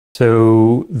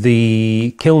So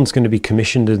the kiln's going to be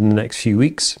commissioned in the next few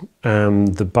weeks.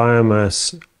 The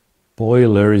biomass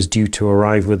boiler is due to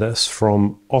arrive with us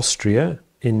from Austria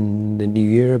in the new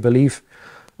year, I believe.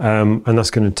 And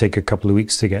that's going to take a couple of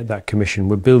weeks to get that commissioned.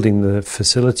 We're building the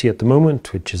facility at the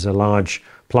moment, which is a large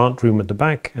plant room at the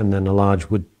back and then a large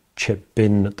wood chip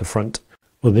bin at the front.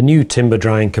 Well, the new timber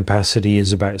drying capacity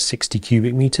is about 60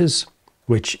 cubic meters,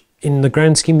 which in the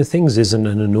grand scheme of things isn't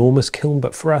an enormous kiln,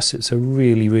 but for us it's a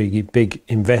really, really big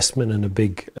investment and a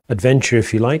big adventure,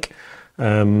 if you like.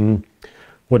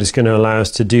 What it's going to allow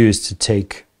us to do is to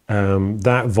take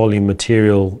that volume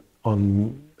material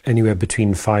on anywhere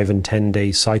between 5 and 10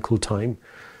 days cycle time.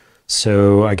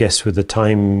 So I guess with the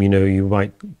time, you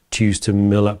might choose to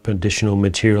mill up additional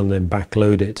material and then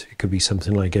backload it. It could be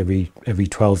something like every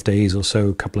 12 days or so,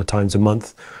 a couple of times a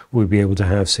month, we'll be able to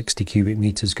have 60 cubic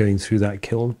meters going through that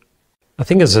kiln. I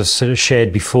think, as I've sort of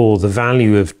shared before, the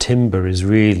value of timber is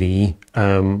really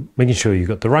making sure you've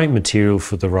got the right material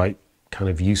for the right kind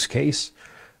of use case.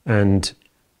 And,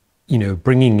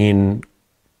 bringing in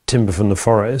timber from the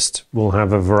forest will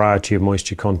have a variety of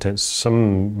moisture contents.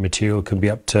 Some material can be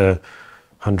up to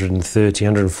 130,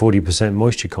 140%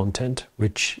 moisture content,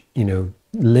 which,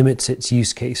 limits its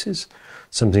use cases.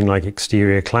 Something like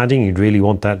exterior cladding, you'd really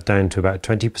want that down to about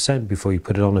 20% before you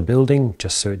put it on a building,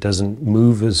 just so it doesn't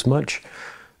move as much.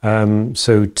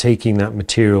 So taking that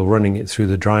material, running it through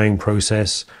the drying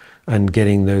process and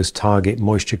getting those target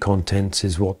moisture contents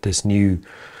is what this new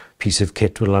piece of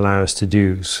kit will allow us to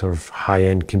do. Sort of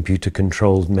high-end computer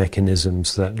controlled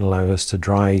mechanisms that allow us to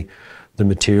dry the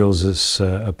materials as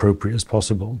appropriate as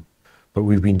possible. But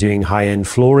we've been doing high-end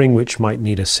flooring, which might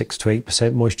need a 6 to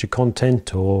 8% moisture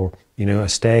content, or a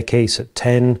staircase at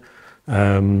 10.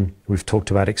 We've talked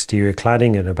about exterior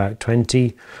cladding at about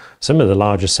 20. Some of the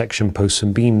larger section posts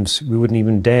and beams, we wouldn't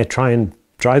even dare try and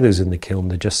dry those in the kiln.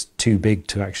 They're just too big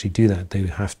to actually do that. They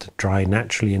have to dry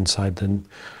naturally inside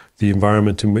the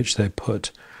environment in which they're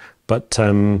put. But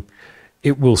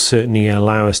it will certainly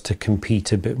allow us to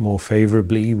compete a bit more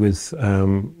favorably with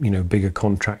bigger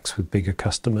contracts with bigger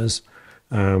customers,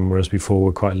 whereas before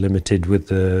we're quite limited with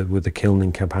the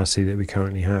kilning capacity that we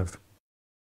currently have.